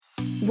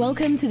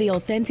Welcome to the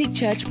Authentic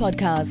Church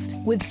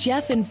Podcast with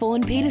Jeff and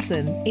Fawn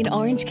Peterson in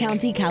Orange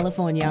County,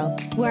 California,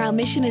 where our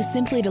mission is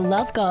simply to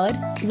love God,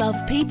 love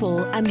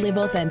people, and live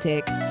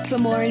authentic. For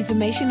more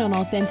information on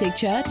Authentic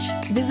Church,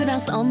 visit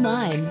us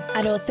online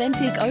at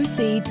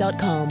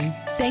AuthenticOC.com.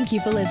 Thank you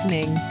for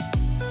listening.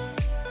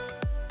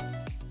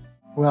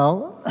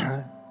 Well,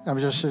 I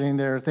was just sitting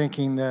there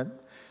thinking that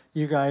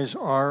you guys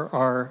are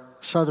our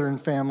Southern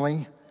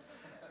family.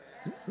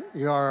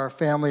 You are our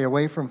family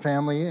away from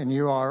family, and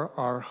you are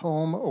our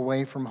home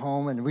away from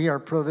home. And we are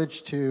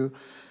privileged to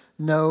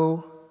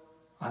know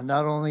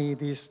not only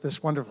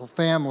this wonderful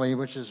family,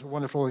 which is a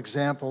wonderful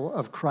example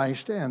of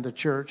Christ and the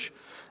church,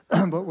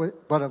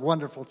 but a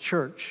wonderful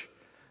church.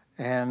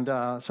 And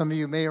some of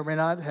you may or may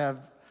not have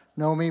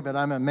known me, but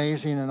I'm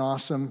amazing and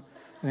awesome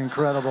and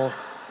incredible.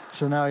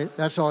 So now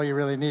that's all you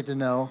really need to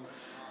know.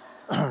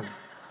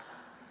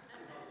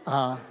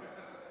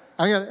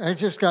 I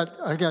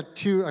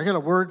got a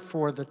word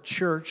for the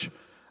church,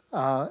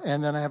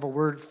 and then I have a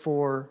word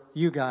for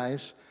you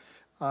guys,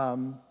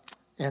 and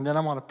then I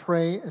want to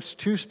pray. It's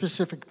two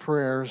specific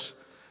prayers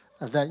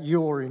that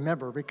you will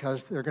remember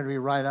because they're going to be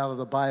right out of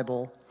the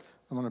Bible.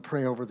 I'm going to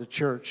pray over the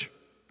church.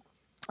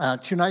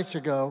 2 nights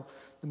ago,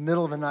 in the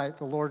middle of the night,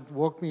 the Lord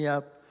woke me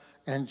up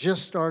and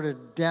just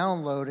started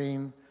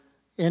downloading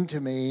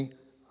into me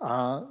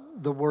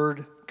the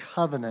word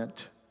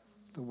covenant.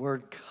 The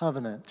word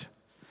covenant.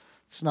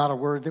 It's not a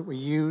word that we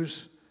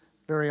use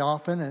very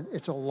often, and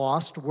it's a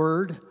lost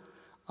word,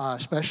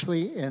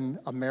 especially in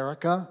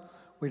America.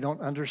 We don't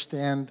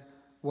understand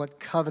what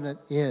covenant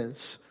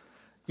is.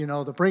 You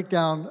know, the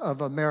breakdown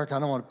of America,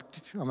 I'm going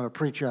to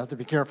preach here, I have to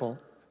be careful.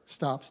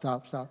 Stop.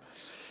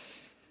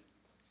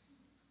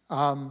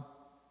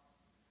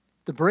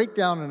 The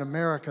breakdown in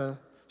America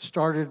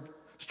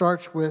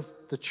starts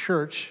with the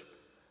church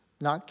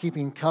not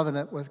keeping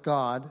covenant with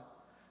God,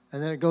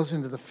 and then it goes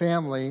into the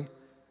family,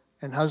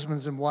 and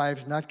husbands and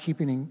wives not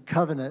keeping in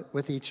covenant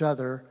with each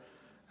other,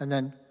 and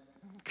then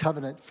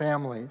covenant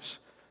families.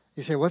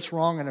 You say, what's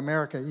wrong in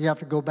America? You have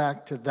to go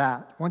back to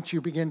that. Once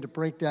you begin to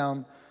break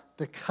down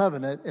the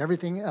covenant,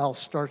 everything else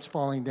starts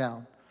falling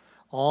down.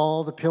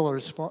 All the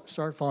pillars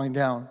start falling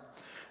down.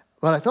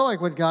 But I felt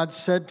like what God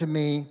said to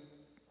me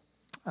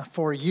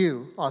for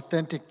you,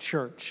 Authentic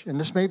Church, and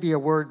this may be a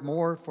word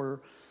more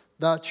for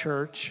the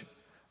church,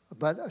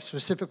 but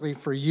specifically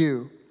for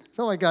you. I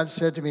felt like God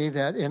said to me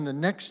that in the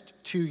next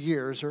 2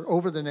 years, or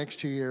over the next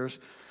 2 years,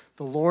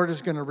 the Lord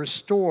is going to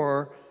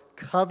restore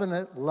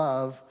covenant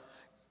love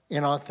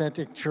in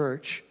Authentic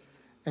Church,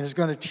 and is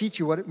going to teach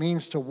you what it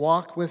means to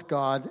walk with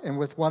God and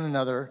with one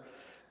another,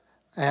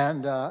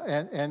 and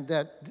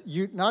that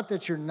you, not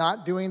that you're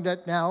not doing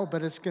that now,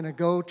 but it's going to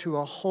go to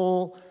a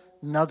whole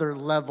nother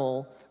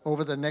level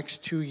over the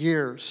next 2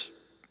 years.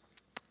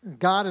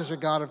 God is a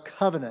God of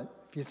covenant.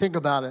 If you think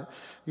about it,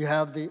 you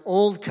have the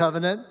old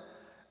covenant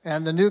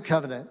and the new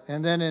covenant.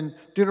 And then in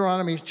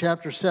Deuteronomy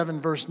chapter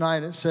 7, verse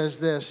 9, it says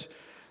this,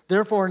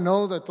 "Therefore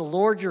know that the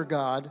Lord your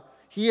God,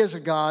 he is a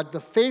God, the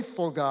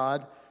faithful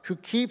God, who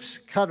keeps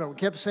covenant." We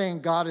kept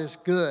saying God is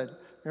good.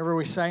 Remember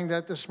we sang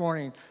that this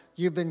morning.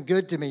 You've been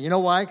good to me. You know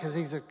why? Because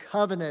he's a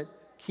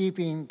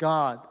covenant-keeping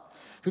God,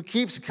 who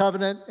keeps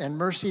covenant and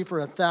mercy for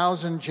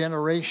 1,000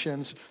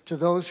 generations to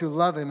those who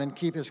love him and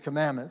keep his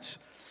commandments.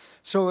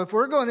 So if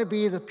we're going to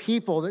be the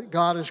people that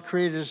God has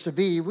created us to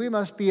be, we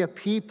must be a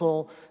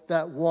people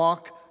that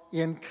walk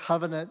in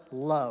covenant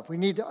love. We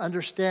need to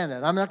understand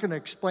that. I'm not going to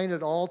explain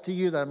it all to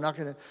you, that I'm not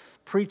going to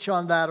preach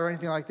on that or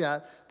anything like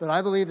that, but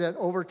I believe that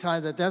over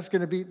time that's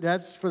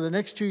for the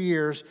next 2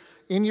 years,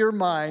 in your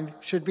mind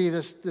should be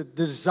the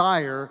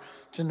desire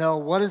to know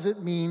what does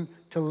it mean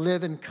to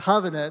live in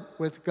covenant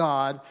with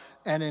God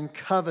and in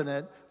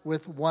covenant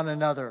with one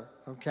another,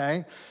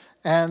 okay?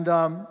 And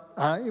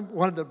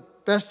one of the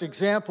best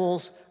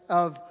examples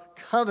of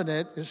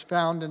covenant is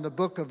found in the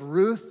book of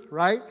Ruth,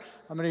 right?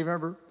 How many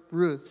remember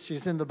Ruth?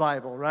 She's in the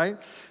Bible, right?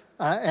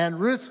 And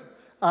Ruth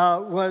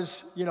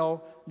was,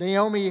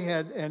 Naomi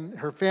and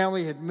her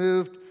family had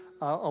moved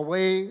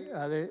away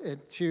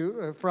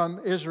from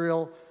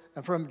Israel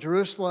and from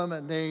Jerusalem,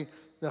 and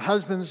the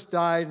husbands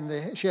died,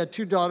 and she had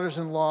 2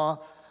 daughters-in-law,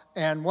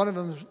 and one of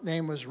them's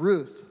name was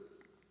Ruth.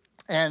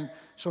 And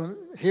so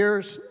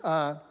here's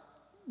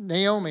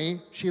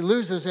Naomi. She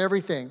loses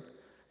everything.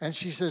 And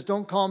she says,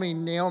 don't call me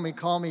Naomi,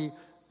 call me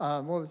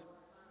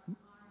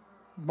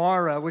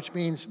Mara, which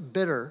means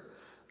bitter,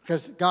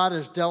 because God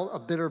has dealt a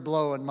bitter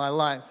blow in my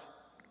life.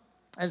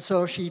 And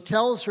so she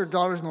tells her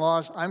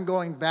daughters-in-law, I'm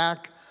going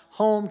back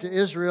home to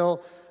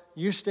Israel.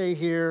 You stay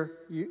here.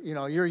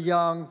 You're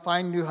young.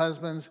 Find new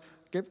husbands.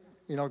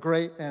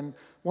 Great. And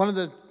one of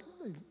the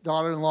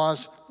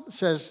daughter-in-laws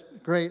says,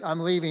 great, I'm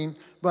leaving.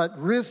 But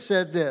Ruth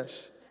said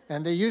this,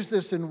 and they use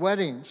this in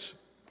weddings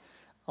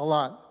a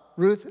lot.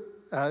 Ruth,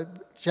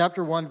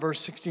 chapter 1, verse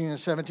 16 and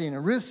 17.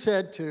 And Ruth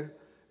said to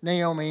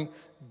Naomi,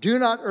 do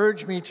not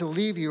urge me to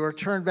leave you or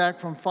turn back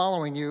from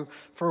following you,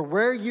 for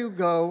where you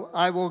go,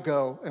 I will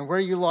go, and where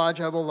you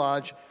lodge, I will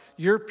lodge.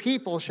 Your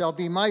people shall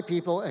be my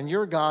people, and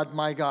your God,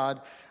 my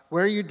God.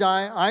 Where you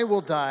die, I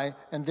will die,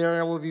 and there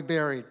I will be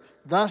buried.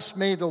 Thus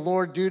may the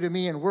Lord do to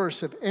me and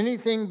worse, if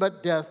anything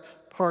but death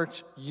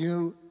parts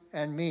you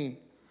and me.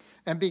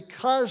 And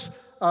because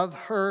of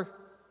her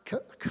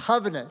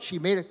covenant, she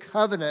made a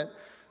covenant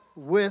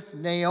with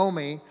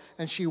Naomi,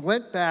 and she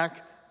went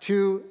back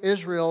to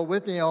Israel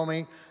with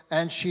Naomi,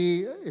 and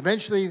she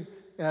eventually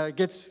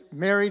gets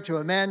married to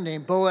a man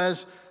named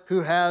Boaz, who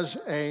has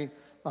a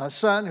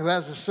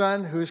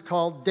son who's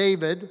called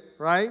David,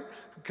 right?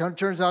 Who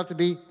turns out to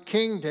be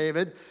King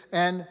David.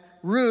 And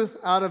Ruth,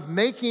 out of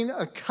making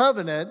a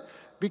covenant,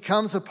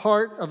 becomes a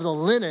part of the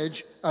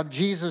lineage of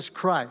Jesus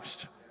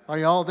Christ. Are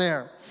you all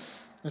there?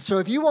 And so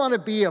if you want to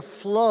be a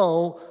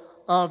flow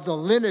of the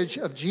lineage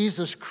of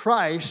Jesus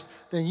Christ,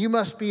 then you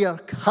must be a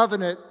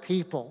covenant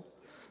people.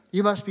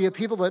 You must be a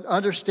people that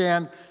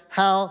understand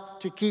how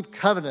to keep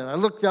covenant. I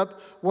looked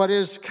up what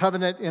is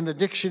covenant in the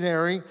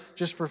dictionary,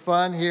 just for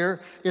fun here.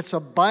 It's a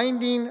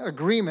binding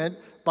agreement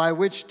by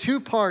which two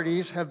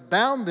parties have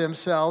bound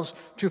themselves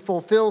to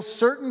fulfill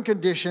certain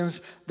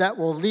conditions that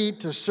will lead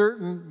to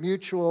certain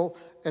mutual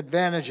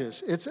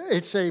advantages.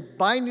 It's a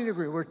binding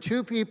agreement where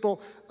two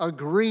people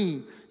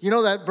agree. You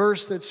know that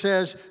verse that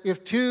says,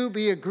 if two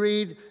be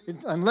agreed,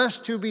 unless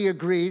two be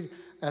agreed,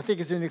 I think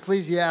it's in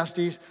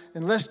Ecclesiastes,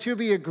 unless two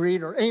be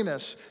agreed, or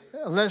Amos,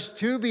 unless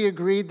two be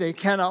agreed, they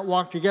cannot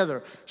walk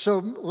together. So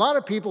a lot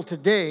of people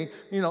today,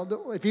 I don't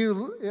know if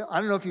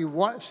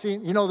you've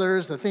seen, there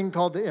is the thing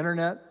called the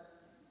internet.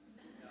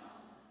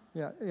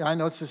 Yeah, I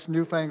know it's this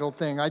newfangled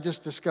thing. I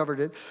just discovered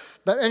it.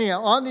 But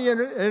anyhow, on the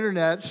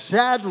internet,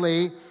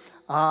 sadly,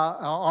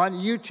 on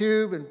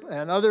YouTube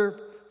and other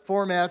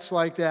formats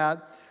like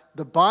that,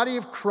 the body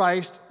of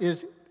Christ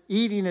is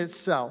eating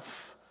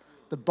itself.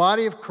 The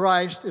body of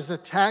Christ is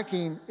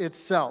attacking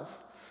itself.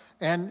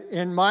 And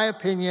in my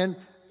opinion,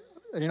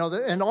 and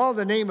all in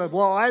the name of,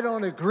 well, I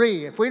don't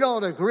agree. If we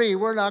don't agree,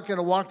 we're not going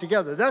to walk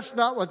together. That's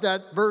not what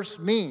that verse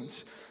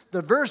means.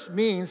 The verse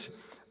means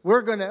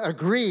we're going to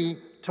agree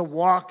to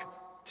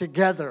walk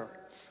together.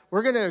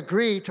 We're going to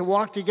agree to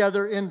walk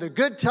together in the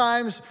good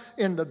times,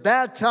 in the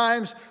bad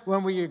times,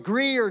 when we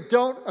agree or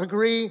don't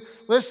agree.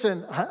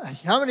 Listen,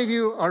 how many of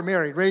you are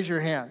married? Raise your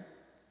hand.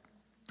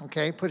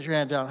 Okay, put your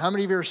hand down. How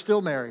many of you are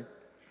still married?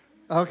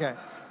 Okay,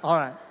 all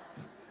right.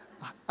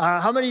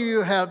 How many of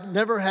you have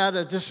never had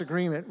a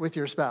disagreement with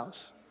your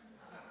spouse?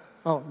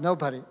 Oh,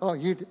 nobody.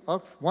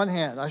 Oh, one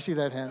hand. I see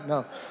that hand.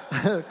 No.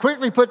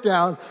 Quickly put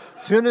down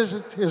as soon as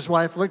his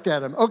wife looked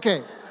at him.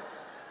 Okay.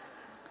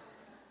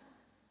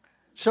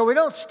 So we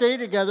don't stay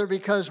together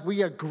because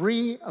we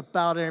agree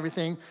about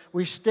everything.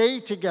 We stay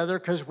together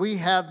because we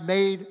have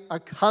made a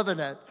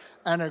covenant,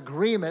 an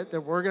agreement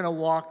that we're going to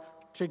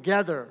walk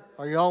together.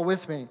 Are you all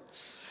with me?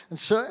 And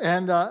so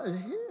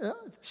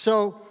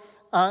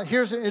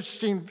here's an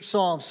interesting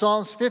psalm.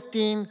 Psalms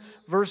 15,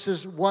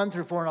 verses 1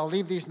 through 4. And I'll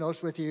leave these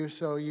notes with you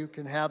so you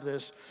can have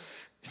this.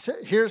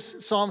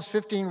 Here's Psalms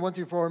 15, 1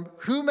 through 4.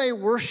 Who may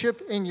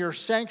worship in your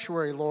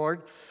sanctuary,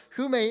 Lord?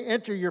 Who may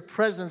enter your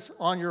presence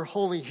on your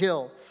holy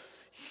hill?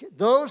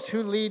 Those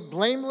who lead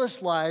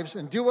blameless lives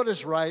and do what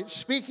is right,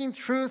 speaking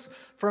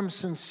truth from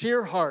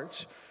sincere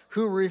hearts,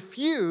 who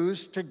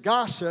refuse to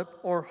gossip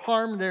or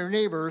harm their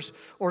neighbors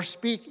or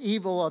speak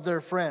evil of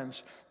their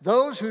friends.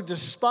 Those who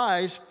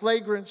despise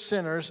flagrant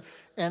sinners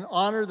and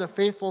honor the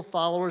faithful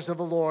followers of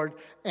the Lord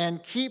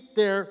and keep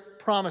their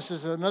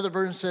promises. Another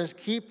version says,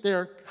 keep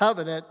their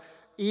covenant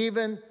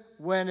even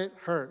when it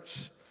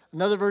hurts.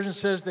 Another version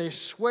says they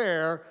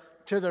swear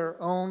to their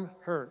own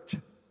hurt.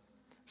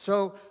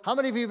 So how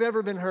many of you have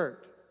ever been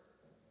hurt?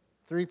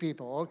 3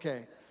 people,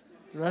 okay.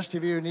 The rest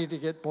of you need to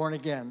get born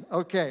again.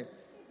 Okay.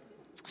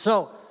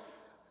 So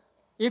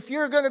if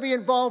you're going to be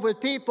involved with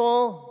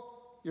people,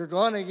 you're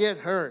going to get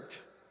hurt.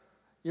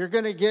 You're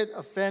going to get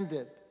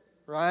offended,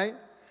 right?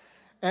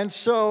 And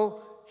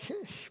so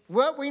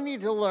what we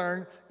need to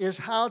learn is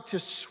how to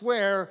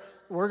swear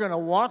we're going to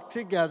walk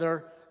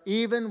together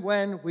even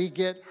when we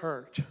get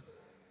hurt,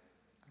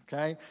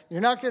 okay?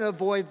 You're not going to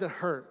avoid the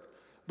hurt.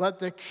 But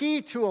the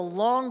key to a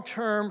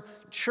long-term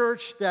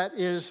church that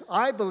is,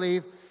 I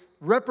believe,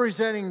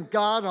 representing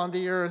God on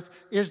the earth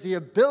is the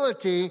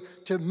ability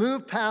to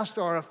move past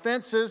our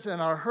offenses and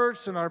our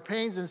hurts and our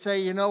pains and say,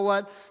 you know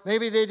what,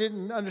 maybe I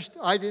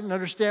didn't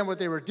understand what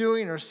they were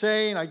doing or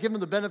saying. I give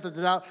them the benefit of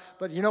the doubt.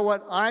 But you know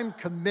what, I'm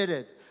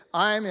committed.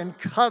 I'm in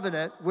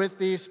covenant with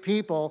these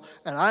people,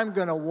 and I'm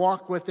going to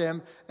walk with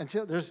them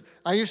until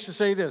I used to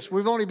say this.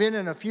 We've only been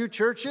in a few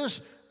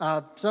churches.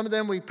 Some of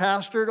them we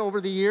pastored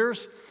over the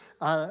years.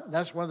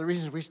 That's one of the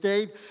reasons we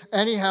stayed.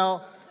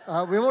 Anyhow,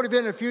 we've only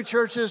been in a few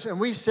churches, and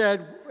we said,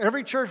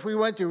 every church we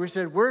went to, we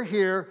said, we're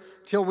here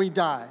till we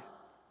die.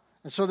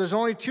 And so there's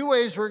only 2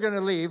 ways we're going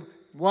to leave.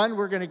 One,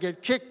 we're going to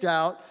get kicked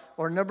out,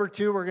 or number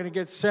 2, we're going to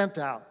get sent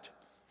out.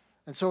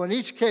 And so in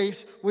each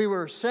case, we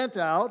were sent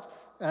out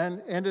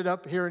and ended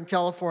up here in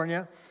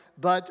California.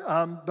 But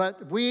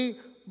we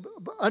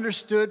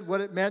understood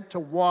what it meant to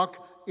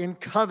walk in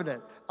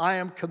covenant. I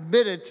am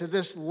committed to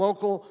this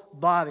local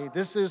body.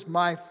 This is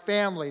my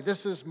family.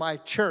 This is my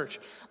church.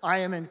 I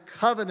am in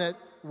covenant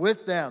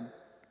with them.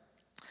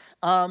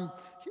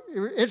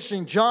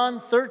 Interesting,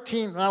 John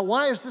 13. Now,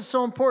 why is this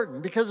so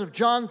important? Because of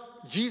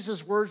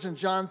Jesus' words in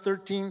John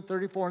 13,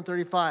 34 and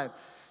 35.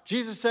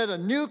 Jesus said, a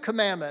new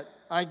commandment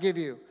I give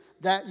you,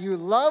 that you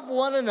love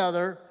one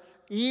another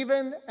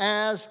even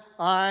as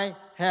I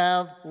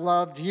have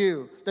loved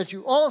you. That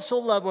you also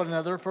love one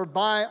another, for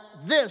by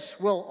this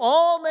will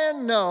all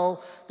men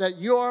know that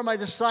you are my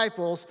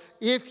disciples,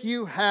 if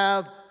you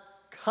have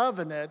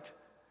covenant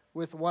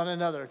with one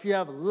another. If you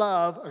have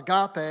love,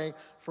 agape,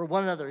 for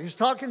one another. He's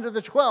talking to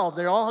the 12.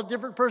 They all had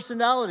different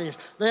personalities.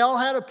 They all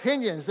had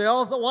opinions. They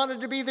all wanted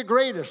to be the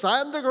greatest.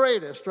 I'm the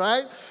greatest,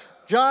 right?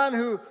 John,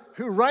 who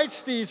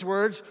writes these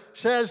words,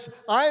 says,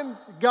 I'm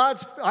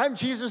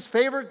Jesus'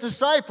 favorite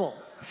disciple.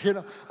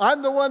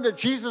 I'm the one that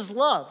Jesus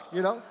loved,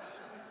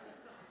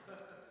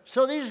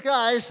 So these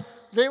guys,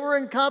 they were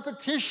in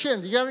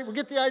competition. You got to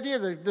get the idea.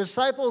 The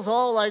disciples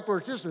all were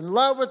just in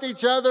love with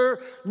each other.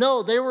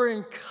 No, they were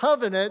in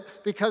covenant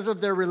because of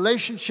their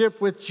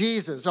relationship with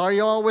Jesus. Are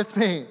you all with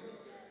me?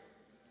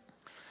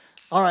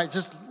 All right,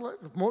 just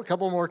a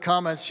couple more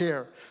comments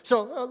here.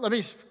 So let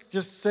me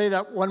just say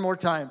that one more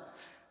time.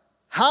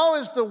 How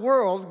is the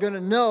world going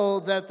to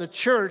know that the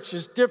church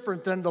is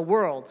different than the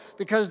world?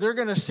 Because they're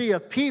going to see a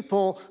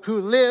people who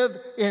live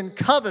in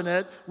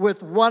covenant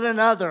with one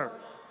another,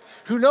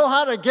 who know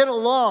how to get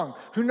along,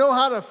 who know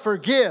how to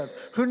forgive,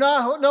 who know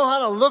how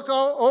to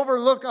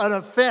overlook an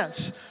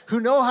offense, who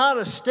know how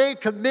to stay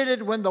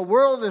committed when the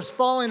world is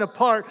falling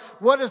apart.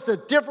 What is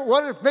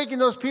making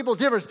those people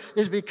different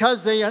is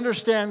because they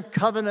understand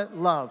covenant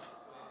love.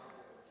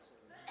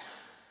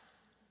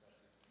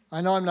 I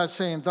know I'm not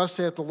saying thus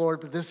saith the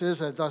Lord, but this is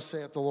a thus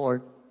saith the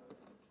Lord.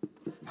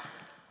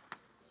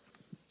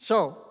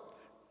 So,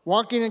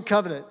 walking in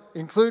covenant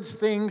includes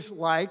things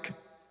like,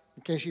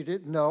 in case you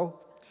didn't know,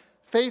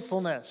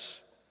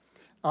 faithfulness.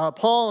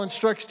 Paul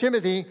instructs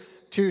Timothy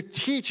to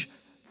teach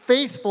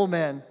faithful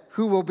men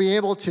who will be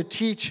able to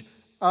teach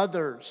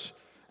others.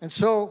 And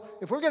so,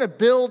 if we're going to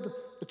build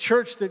the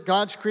church that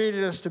God's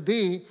created us to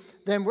be,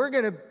 then we're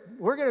going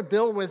to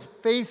build with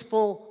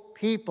faithful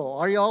people.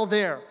 Are you all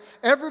there?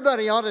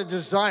 Everybody ought to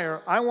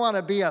desire, I want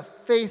to be a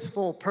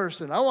faithful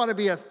person. I want to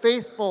be a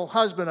faithful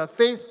husband, a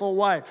faithful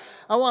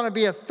wife. I want to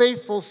be a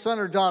faithful son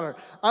or daughter.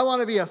 I want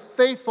to be a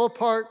faithful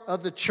part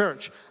of the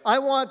church. I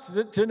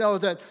want to know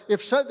that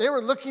if they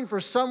were looking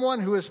for someone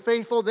who is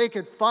faithful, they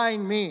could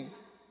find me.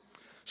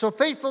 So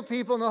faithful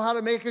people know how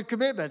to make a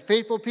commitment.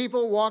 Faithful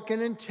people walk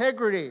in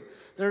integrity.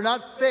 They're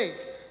not fake.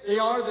 They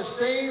are the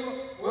same.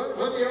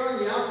 What they are on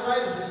the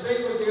outside is the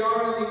same what they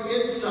are on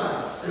the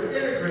inside. They're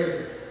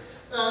integrated.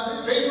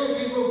 Faithful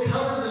people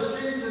cover the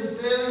sins and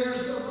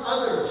failures of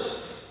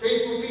others.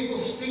 Faithful people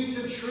speak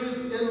the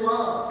truth in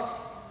love.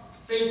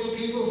 Faithful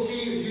people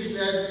see, as you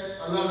said,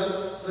 I love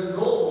it, the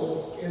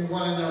gold in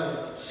one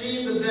another.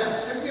 Seeing the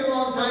best. It took me a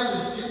long time to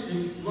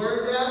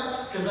learn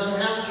that because I'm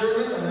half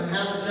German and I'm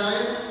half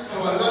Italian.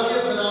 So I love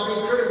you, but I'll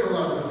be critical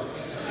of you.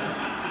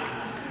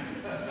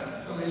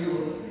 Some of you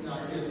will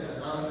not get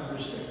that. I don't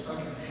understand.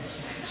 Okay.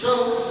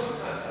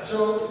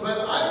 But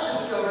I've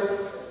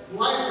discovered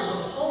life is a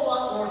whole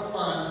lot more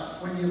fun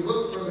when you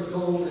look for the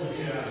gold in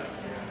people.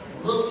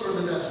 Look for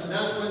the best. And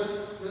that's what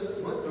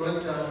 1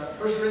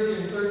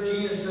 Corinthians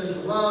 13, it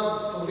says,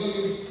 love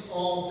believes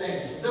all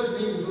things. It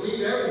doesn't mean you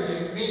believe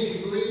everything. It means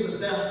you believe the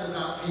best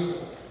about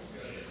people.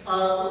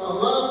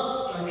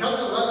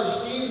 Covenant love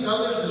esteems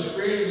others as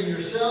greater than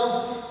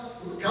yourselves.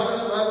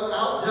 Covenant love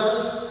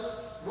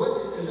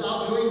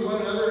outdoing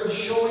one another and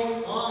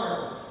showing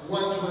honor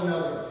one to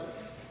another.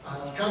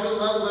 Covenant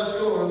love lets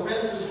go of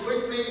offenses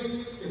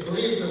quickly. It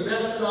believes the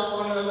best about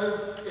one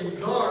another. It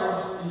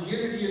guards the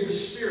unity of the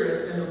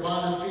Spirit and the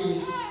bond of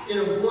peace. It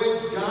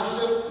avoids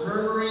gossip,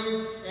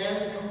 murmuring,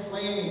 and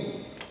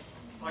complaining.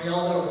 Are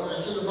y'all know?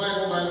 That's in the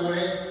Bible, by the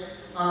way.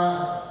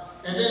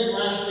 And then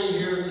lastly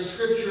here, the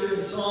scripture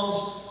in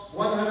Psalms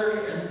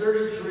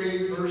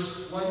 133,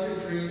 verse 1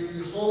 through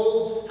 3.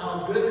 Behold,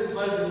 how good and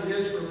pleasant it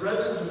is for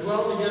brethren to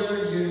dwell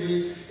together in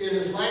unity. It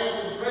is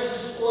like the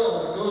precious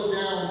oil that goes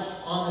down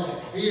on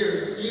the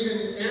beard,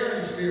 even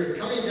Aaron's beard,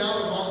 coming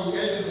down upon the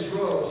edge of his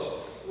robes.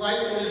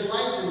 It is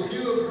like the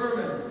dew of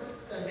Hermon,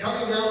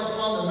 coming down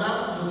upon the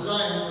mountains of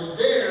Zion. For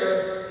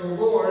there the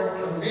Lord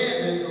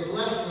commanded the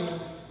blessing,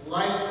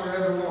 life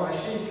forevermore. I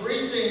see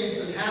three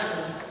things that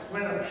happen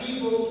when a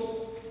people.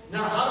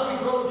 Now, how do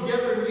we grow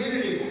together in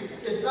unity?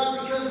 It's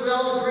not because we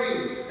all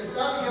agree. It's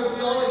not because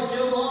we always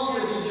get along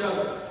with each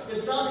other.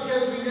 It's not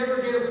because we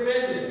never get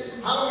offended.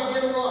 How do we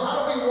get along?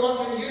 How do we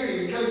walk in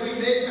unity? Because we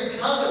make a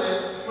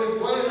covenant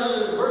with one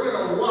another that we're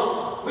going to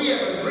walk. We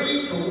have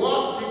agreed to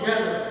walk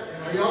together.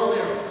 Are y'all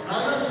there? Now,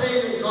 I'm not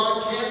saying that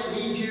God can't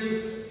lead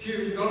you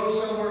to go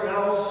somewhere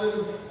else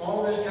and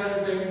all this kind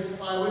of thing.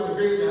 I wouldn't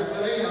agree with that.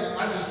 But anyhow,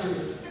 I'm just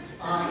kidding.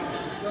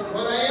 But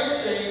what I am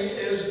saying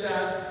is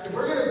that if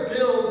we're going to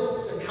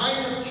build the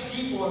kind of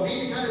people, and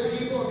be the kind of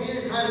people, and be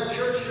the kind of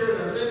church here,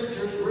 and authentic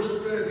church we're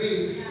going to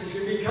be, it's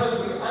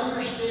because we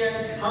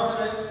understand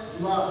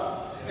covenant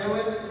love.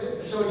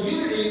 And so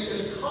unity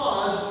is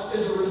caused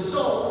as a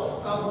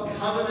result of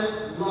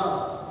covenant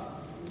love.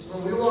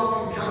 When we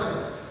walk in covenant,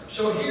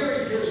 So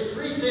here he gives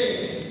three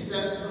things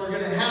that are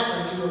going to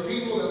happen to the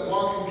people that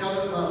walk in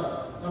covenant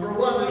love. Number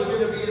one, there's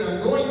going to be an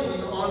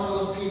anointing on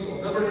those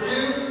people. Number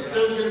two,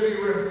 there's going to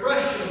be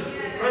refreshing.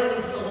 The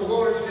presence of the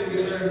Lord is going to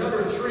be there.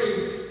 Number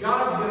three,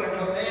 God's going to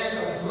command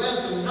a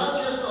blessing,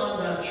 not just on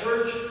that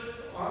church,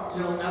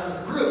 as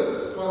a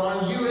group, but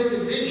on you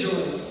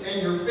individually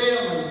and your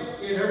family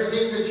in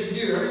everything that you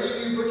do.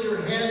 Everything you put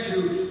your hand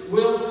to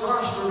will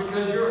prosper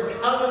because you're a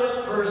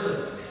covenant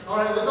person. All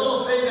right, let's all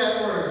say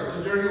that word. It's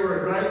a dirty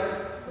word, right?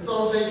 Let's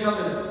all say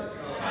covenant.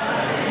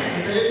 Covenant.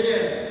 Let's say it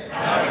again.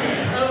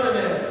 Covenant.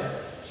 Covenant.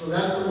 So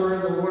that's the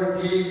word the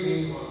Lord gave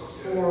me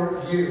for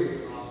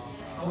you.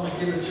 I want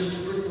to give it just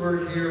a quick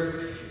word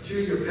here to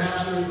your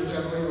pastors, which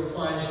I believe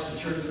applies to the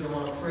church, and I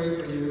want to pray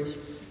for you.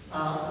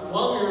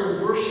 While we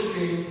were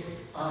worshiping,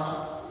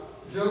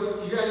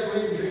 so you guys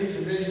believe in dreams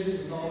and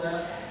visions and all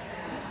that?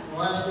 In the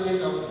last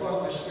days, I will pour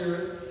out my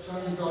spirit.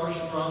 Sons and daughters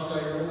shall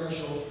prophesy. Your women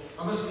shall.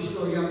 I must be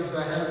still young because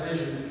I had a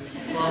vision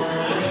while we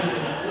were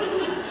worshiping.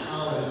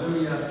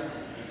 Hallelujah.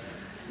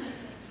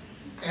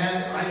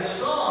 And I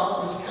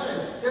saw, it was kind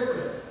of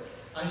different.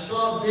 I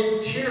saw a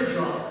big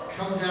teardrop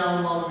come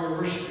down while we were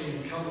worshiping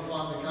and come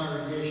upon the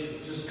congregation.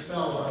 It just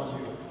fell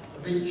on you. A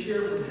big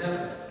tear from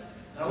heaven.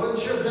 I wasn't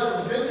sure if that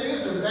was good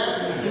news or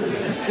bad news.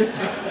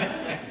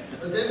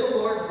 But then the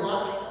Lord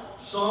brought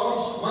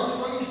Psalms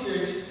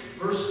 126,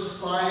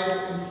 verses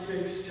 5 and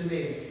 6 to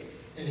me.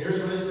 And here's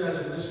what it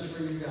says, and this is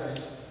for you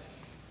guys.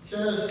 It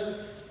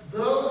says,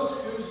 those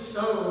who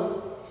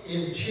sow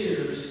in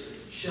tears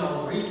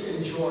shall reap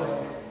in joy.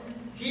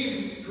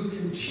 He who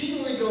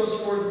continually goes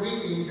forth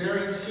weeping,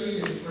 bearing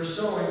seed for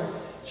sowing,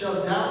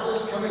 shall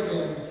doubtless come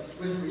again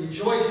with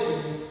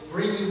rejoicing,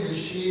 bringing his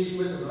sheaves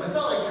with him. I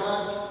felt like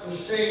God was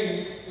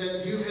saying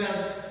that you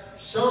have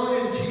sown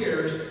in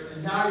tears,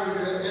 and now you're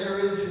going to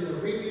enter into the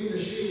reaping the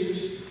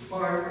sheaves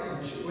part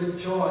with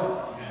joy.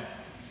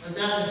 And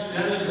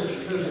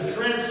there's a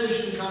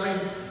transition coming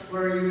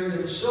where you've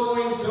been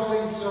sowing,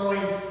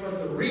 but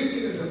the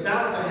reaping is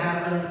about to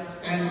happen,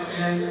 and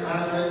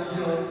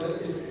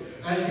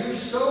as you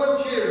sow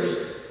in tears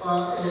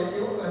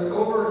and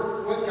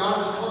over what God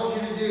has called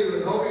you to do,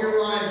 and over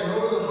your life, and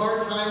over the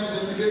hard times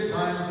and the good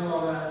times and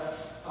all that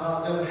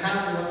that have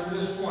happened up to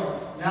this point.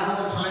 Now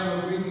the time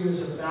of reaping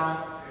is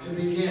about to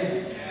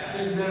begin.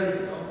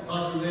 I'll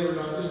talk to you later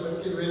about this,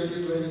 but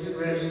get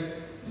ready.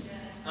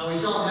 We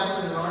saw it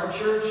happen in our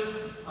church.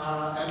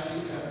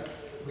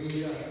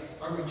 We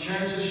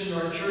transitioned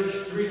our church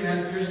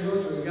 3.5 years ago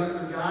to a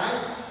younger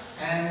guy,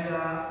 and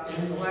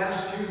in the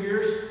last few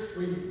years,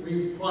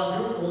 we've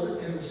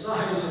quadrupled in the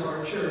size of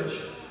our church,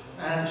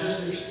 and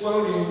just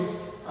exploding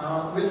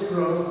with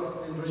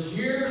growth. It was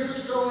years of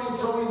sowing,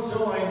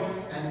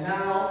 and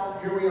now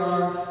here we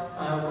are.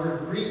 We're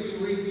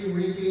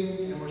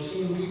reaping, and we're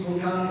seeing people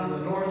come from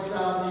the north,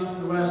 south, east,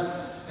 and west,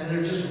 and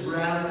they're just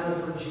radical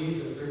for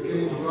Jesus. They're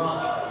getting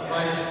rocked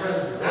by His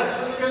presence.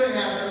 That's what's going to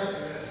happen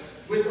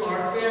with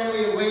our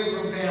family away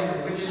from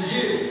family, which is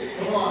you.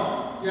 Come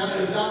on. You have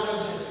to adopt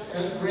us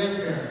as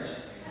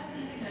grandparents.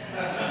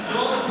 I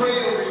want to pray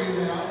over you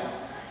now.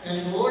 And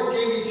the Lord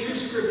gave me 2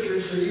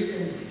 scriptures so you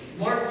can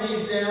mark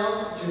these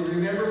down to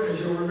remember, because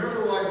you'll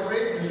remember why I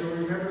prayed, because you'll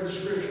remember the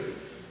scripture.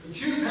 The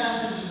 2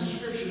 passages of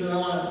scripture that I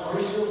want to, are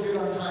we still good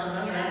on time?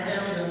 I'm going to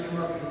have Pam come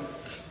up and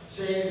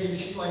say anything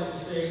she'd like to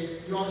say.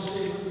 You want to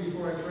say something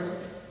before I pray?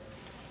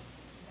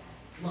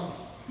 Come on.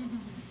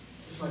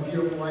 This is my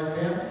beautiful wife,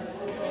 Pam.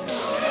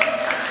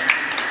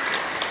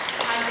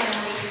 Hi,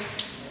 family.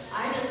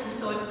 I just am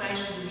so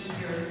excited to be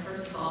here.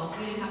 First of all,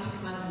 we didn't have to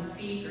come up and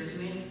speak or do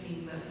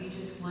anything, but we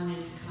just wanted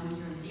to come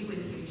here and be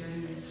with you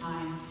during this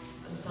time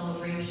of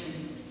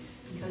celebration,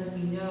 because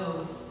we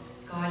know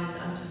God is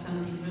up to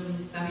something really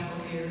special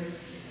here.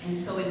 And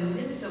so in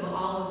the midst of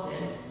all of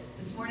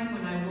this morning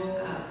when I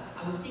woke up,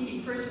 I was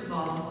thinking, first of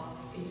all,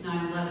 it's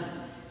 9/11,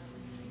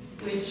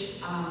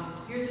 which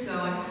years ago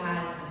I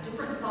had a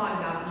different thought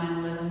about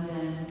 9/11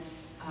 than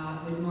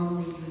would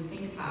normally you would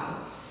think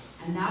about.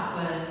 And that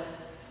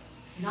was,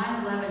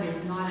 9/11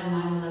 is not a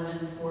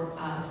 9/11 for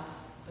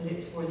us, but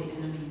it's for the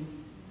enemy.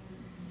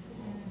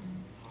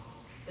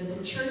 That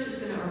the church is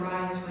going to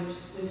arise with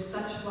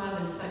such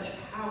love and such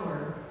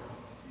power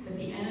that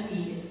the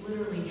enemy is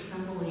literally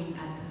trembling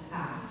at the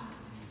fact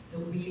that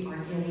we are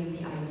getting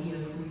the idea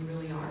of who we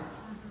really are.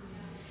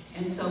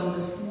 And so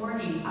this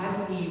morning, I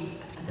believe,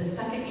 at the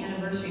 2nd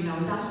anniversary, and I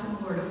was asking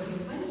the Lord, okay,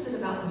 what is it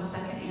about the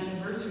 2nd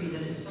anniversary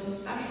that is so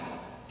special?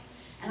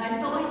 And I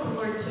felt like the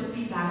Lord took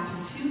me back to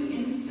 2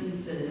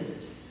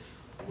 instances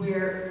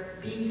where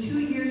being 2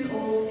 years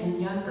old and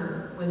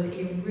younger was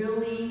a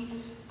really,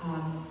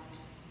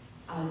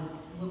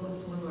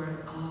 what's the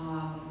word?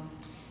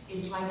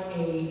 It's like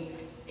a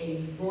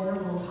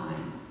vulnerable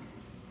time.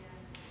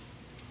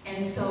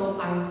 And so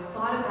I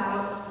thought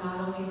about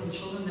not only the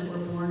children that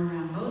were born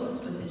around Moses,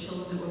 but the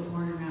children that were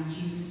born around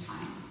Jesus'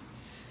 time.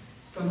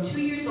 From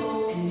 2 years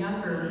old and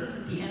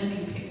younger, the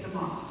enemy picked them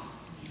off.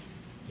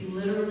 He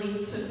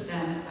literally took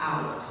them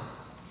out.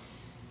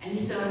 And he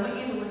said, I want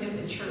you to look at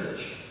the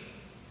church.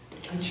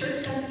 A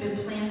church that's been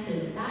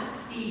planted, that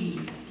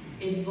seed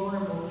is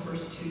vulnerable the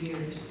first 2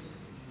 years.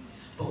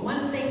 But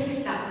once they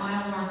hit that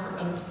mile marker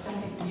of the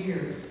second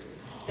year,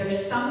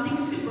 there's something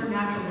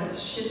supernatural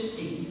that's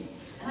shifting.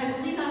 And I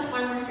believe that's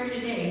why we're here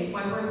today,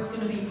 why we're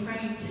going to be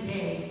praying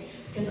today.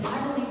 Because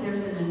I believe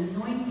there's an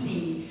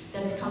anointing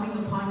that's coming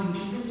upon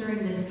you even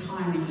during this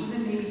time. And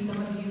even maybe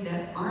some of you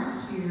that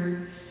aren't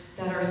here,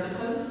 that are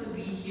supposed to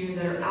be here,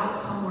 that are out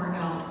somewhere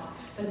else.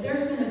 But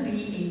there's going to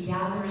be a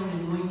gathering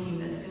anointing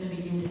that's going to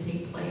begin to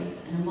take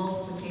place, and a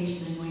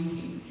multiplication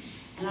anointing.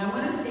 And I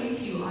want to say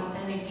to you,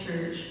 Authentic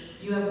Church,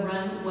 you have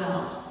run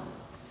well,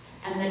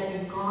 and that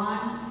you've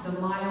gone the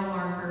mile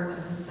marker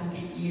of the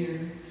second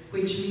year,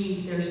 which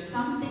means there's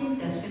something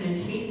that's going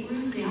to take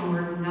root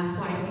downward, and that's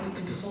why I think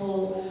this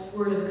whole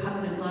word of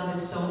covenant love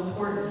is so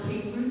important.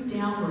 Take root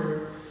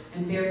downward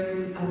and bear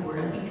fruit upward.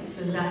 I think it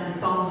says that in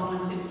Psalms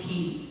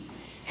 115.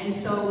 And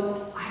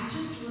so I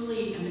just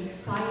really am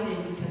excited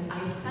because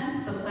I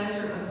sense the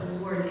pleasure of the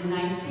Lord. And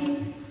I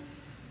think,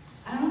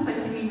 I don't know if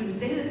I can even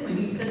say this when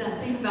he said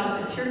that thing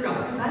about the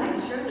teardrop, because I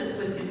didn't share this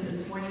with him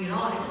this morning at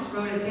all. I just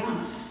wrote it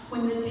down.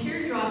 When the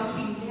teardrop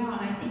came down,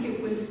 I think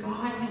it was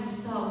God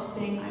himself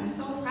saying, I'm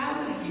so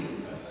proud of you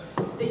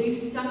that you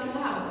stuck it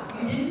out.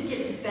 You didn't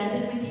get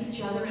offended with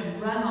each other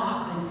and run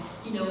off and,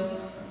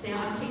 say,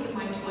 I'm taking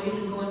my toys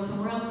and going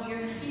somewhere else. You're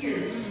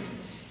here.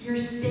 You're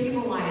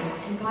stabilized,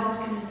 and God's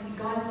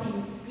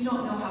saying, you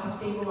don't know how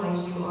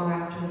stabilized you are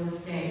after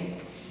this day.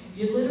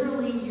 You're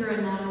a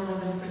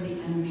 9/11 for the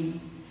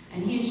enemy,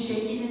 and he is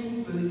shaking in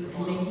his boots,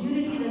 and the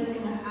unity that's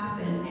going to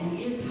happen and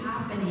is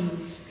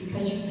happening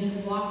because you've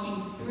been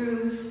walking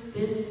through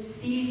this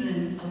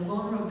season of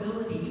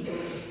vulnerability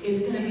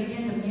is going to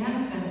begin to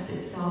manifest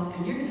itself,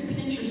 and you're going to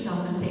pinch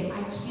yourself and say,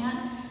 I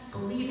can't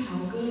believe how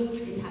good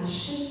it has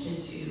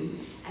shifted to,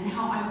 and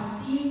how I'm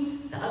seeing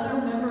the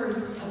other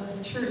members of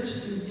the church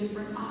through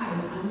different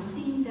eyes. I'm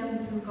seeing them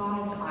through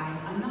God's eyes.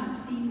 I'm not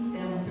seeing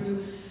them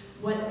through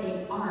what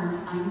they aren't.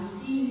 I'm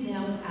seeing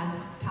them,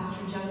 as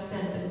Pastor Jeff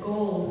said, the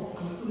gold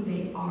of who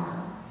they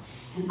are.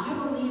 And I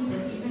believe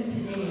that even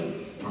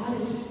today, God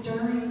is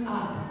stirring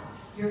up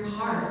your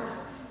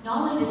hearts,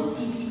 not only to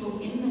see people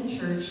in the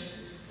church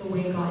the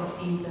way God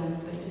sees them,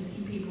 but to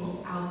see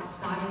people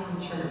outside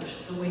the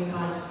church the way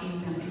God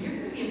sees them. And you're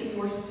going to be a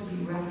force to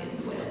be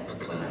reckoned with,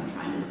 is what I'm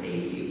trying to say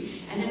to you.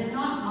 And it's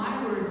not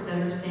my words that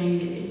are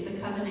saying it, it's the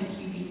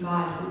covenant-keeping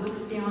God who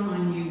looks down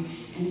on you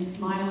and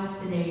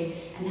smiles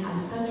today and has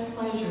such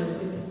pleasure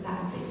with the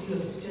fact that you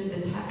have stood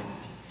the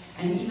test.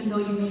 And even though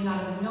you may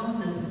not have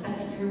known that the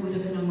second year would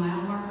have been a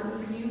mile marker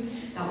for you,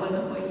 that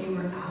wasn't what you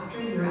were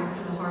after. You were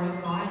after the heart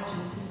of God,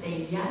 just to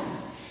say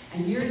yes.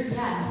 And your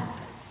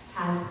yes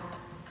has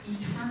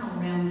eternal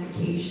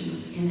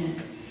ramifications in it.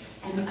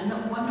 And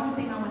one more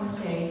thing I want to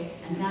say,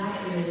 and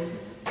that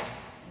is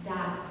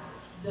that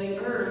the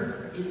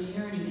earth is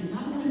yearning, and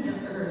not only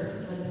the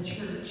earth, but the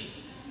church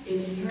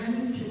is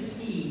yearning to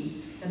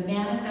see the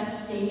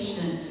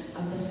manifestation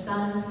of the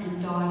sons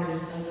and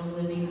daughters of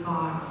the living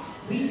God.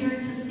 We yearn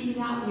to see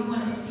that. We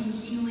want to see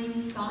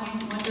healing,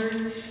 signs,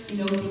 wonders,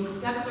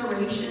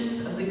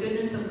 declarations of the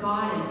goodness of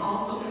God, and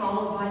also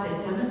followed by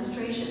the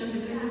demonstration of the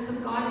goodness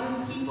of God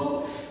with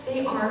people.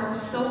 They are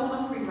so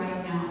hungry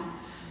right now.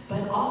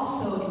 But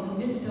also, in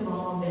the midst of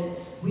all of it,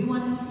 we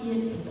want to see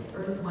it, but the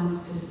earth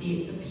wants to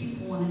see it. The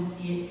people want to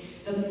see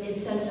it. It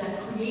says that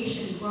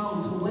creation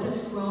groans. Well, what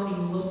does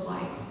groaning look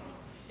like?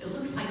 It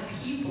looks like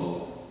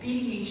people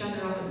beating each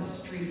other up in the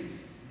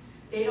streets.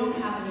 They don't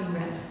have any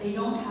rest. They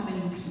don't have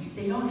any peace.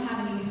 They don't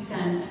have any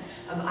sense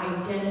of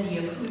identity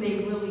of who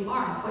they really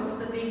are. What's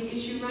the big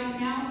issue right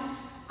now?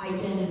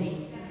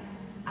 Identity.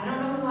 I don't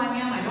know who I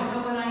am. I don't know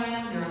what I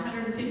am. There are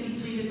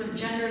 153 different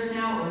genders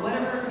now, or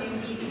whatever it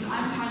may be, because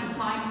I'm trying to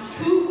find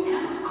who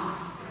am I.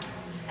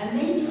 And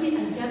they need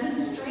a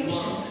demonstration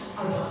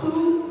of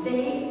who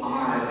they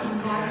are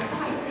in God's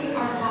sight. They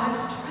are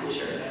God's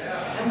treasure.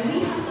 And we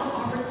have the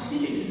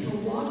opportunity to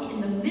walk in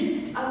the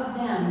midst of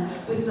them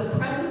with the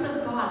presence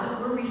of God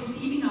that we're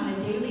receiving on a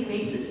daily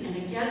basis. And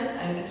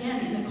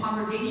again in the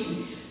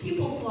congregation,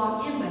 people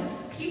flock in,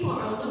 but people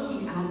are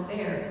looking out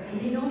there, and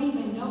they don't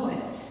even know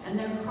it. And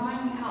they're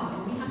crying out,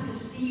 and we have to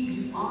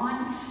see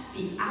beyond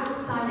the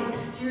outside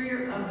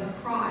exterior of the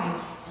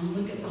cry and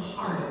look at the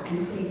heart and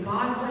say,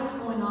 God, what's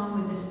going on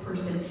with this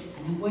person,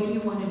 and what do you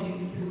want to do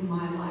through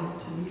my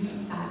life to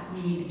meet that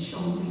need and show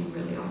them who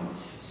you really are?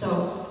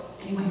 So,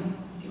 anyway,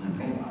 if you want to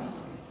pray.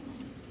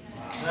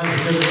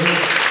 That's a good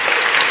word.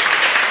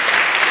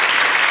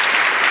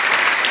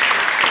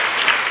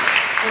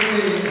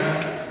 Okay,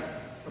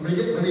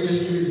 let me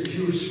just give you the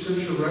two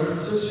scripture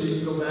references so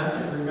you can go back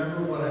and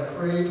remember what I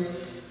prayed.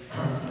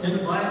 In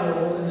the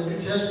Bible, in the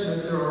New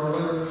Testament, there are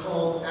what are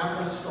called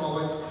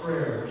apostolic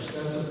prayers.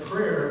 That's a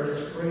prayer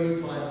that's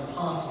prayed by an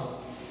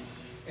apostle.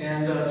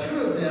 And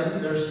two of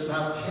them, there's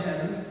about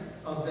 10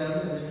 of them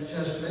in the New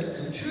Testament,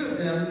 and two of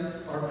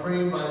them are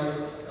prayed by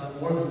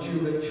more than two,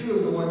 but two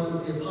of the ones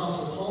that the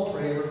Apostle Paul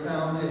prayed are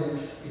found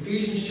in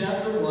Ephesians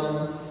chapter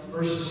 1,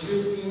 verses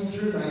 15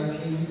 through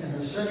 19, and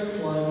the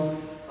second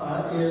one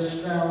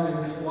is found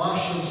in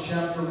Colossians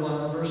chapter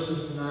 1,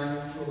 verses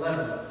 9 to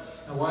 11.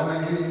 Now, why am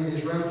I giving you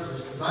these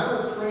references? Because I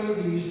would pray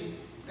these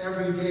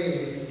every day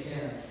if you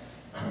can.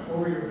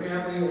 Over your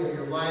family, over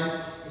your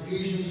life.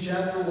 Ephesians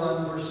chapter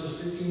 1,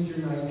 verses 15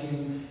 through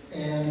 19,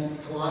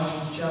 and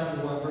Colossians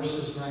chapter 1,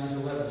 verses 9 to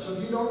 11. So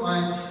if you don't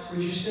mind,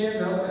 would you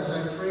stand up as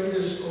I pray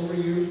this over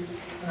you?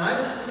 And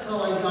I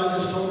felt like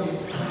God just told me,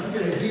 I'm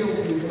going to heal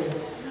people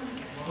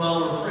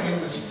while we're praying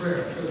this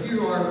prayer. So if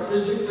you are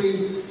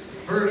physically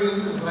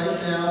hurting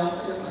right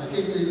now, I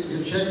think that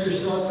you check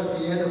yourself at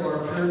the end of our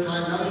prayer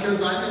time, not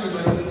because I'm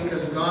anybody, but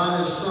because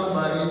God is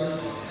somebody,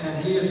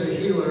 and He is a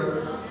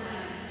healer.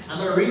 I'm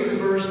going to read the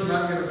verse, and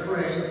I'm going to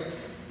pray.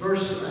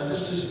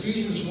 This is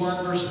Ephesians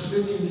 1, verses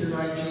 15 through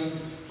 19.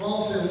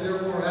 Paul says,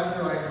 therefore,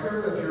 after I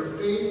heard of your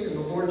faith in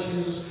the Lord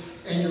Jesus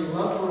and your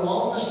love for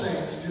all the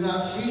saints, do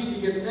not cease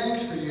to give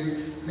thanks for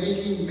you,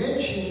 making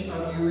mention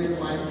of you in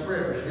my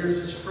prayers. Here's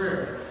his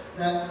prayer.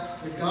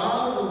 That the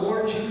God of the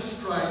Lord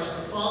Jesus Christ,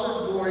 the Father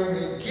of glory,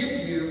 may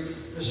give you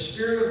the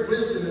spirit of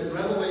wisdom and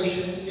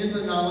revelation in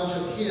the knowledge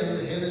of Him,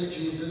 the Him is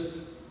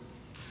Jesus.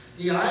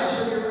 The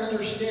eyes of your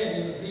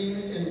understanding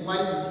being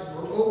enlightened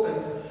or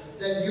opened,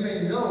 that you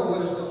may know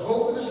what is the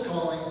hope of His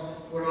calling,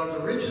 what are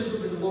the riches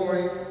of the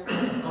glory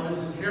of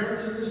His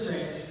inheritance in the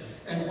saints,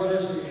 and what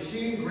is the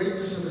exceeding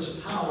greatness of His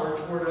power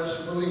toward us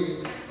who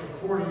believe,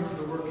 according to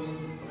the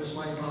working of His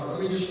mighty power. Let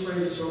me just pray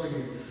this over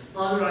you.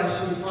 Father, I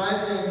see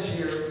 5 things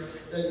here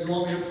that you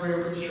want me to pray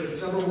over the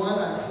church. Number 1,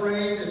 I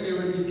pray that they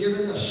would be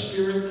given a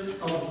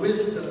spirit of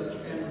wisdom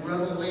and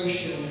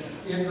revelation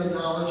in the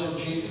knowledge of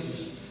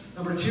Jesus.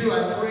 Number 2,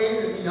 I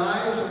pray that the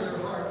eyes of their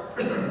heart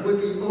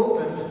would be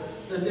opened,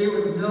 that they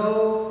would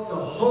know the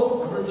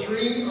hope, number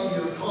 3, of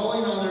your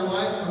calling on their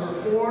life.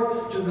 Number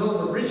 4, to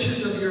know the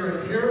riches of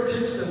your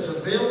inheritance that's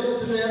available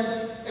to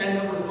them.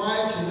 And number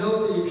 5, to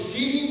know the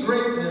exceeding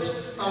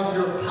greatness of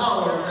your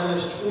power that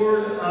is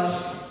toward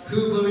us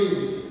who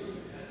believe.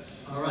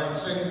 All right,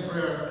 second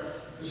prayer.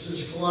 This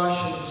is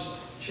Colossians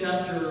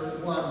chapter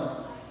 1,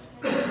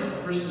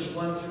 verses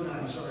 1 through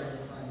 9. Sorry,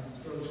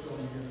 my throat's going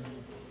here.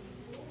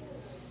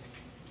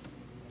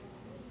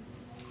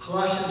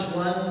 Colossians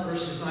 1,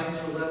 verses 9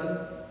 through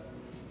 11.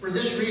 For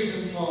this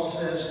reason, Paul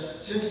says,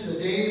 since the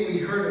day we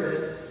heard of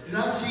it, do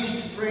not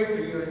cease to pray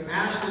for you and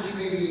ask that you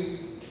may be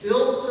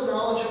filled with the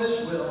knowledge of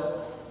His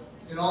will,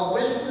 in all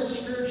wisdom and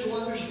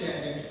spiritual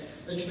understanding,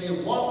 that you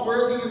may walk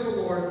worthy of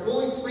the Lord,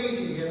 fully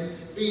pleasing Him,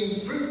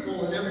 being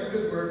fruitful in every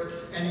good work,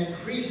 and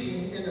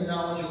increasing in the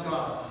knowledge of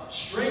God,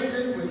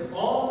 strengthened with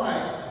all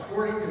might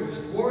according to His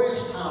glorious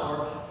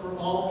power, for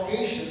all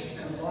patience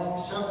and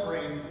long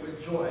suffering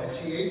with joy. I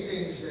see 8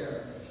 things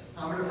there.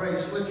 I'm going to pray.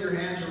 Just lift your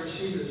hands and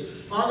receive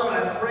this. Father,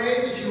 I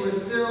pray that you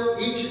would fill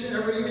each and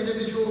every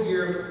individual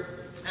here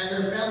and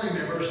their family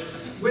members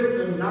with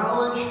the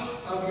knowledge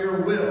of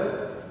your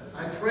will.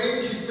 I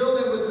pray that you fill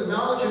them with the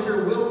knowledge of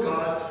your will,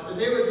 God, that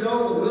they would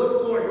know the will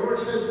of the Lord. Your word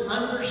says,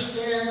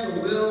 understand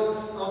the will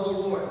of the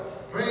Lord. I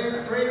pray,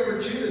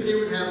 number 2, that they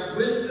would have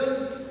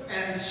wisdom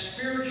and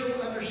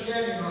spiritual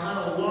understanding on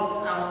how to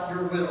walk out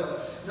your will.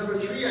 Number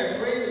 3, I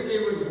pray that they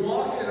would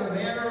walk in a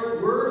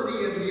manner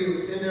worthy of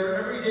you in their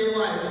everyday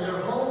life, in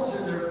their homes,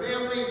 in their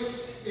family,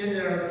 in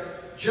their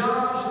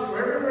jobs,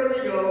 everywhere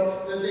they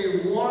go, that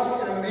they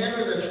walk in a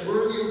manner that's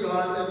worthy of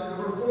God. That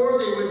number 4,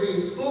 they would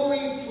be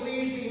fully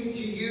pleasing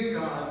to you,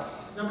 God.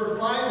 Number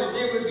 5, that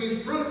they would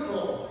be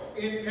fruitful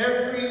in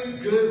every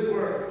good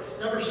work.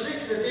 Number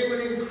 6, that they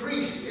would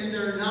increase in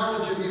their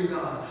knowledge of you,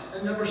 God.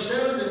 And number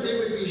 7, that they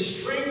would be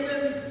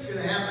strengthened, it's going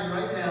to happen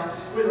right now,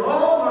 with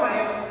all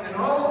might and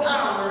all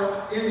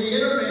power in the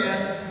inner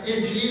man,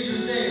 in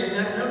Jesus' name. And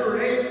that number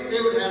 8,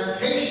 they would have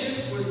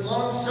patience with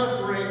long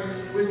suffering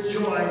with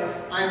joy.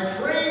 I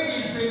pray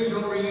these things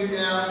over you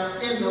now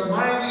in the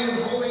mighty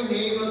and holy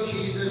name of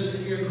Jesus.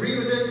 If you agree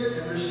with it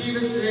and receive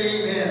it,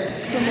 say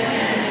amen. For more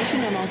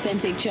information on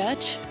Authentic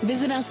Church,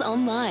 visit us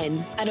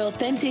online at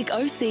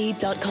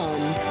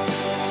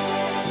AuthenticOC.com.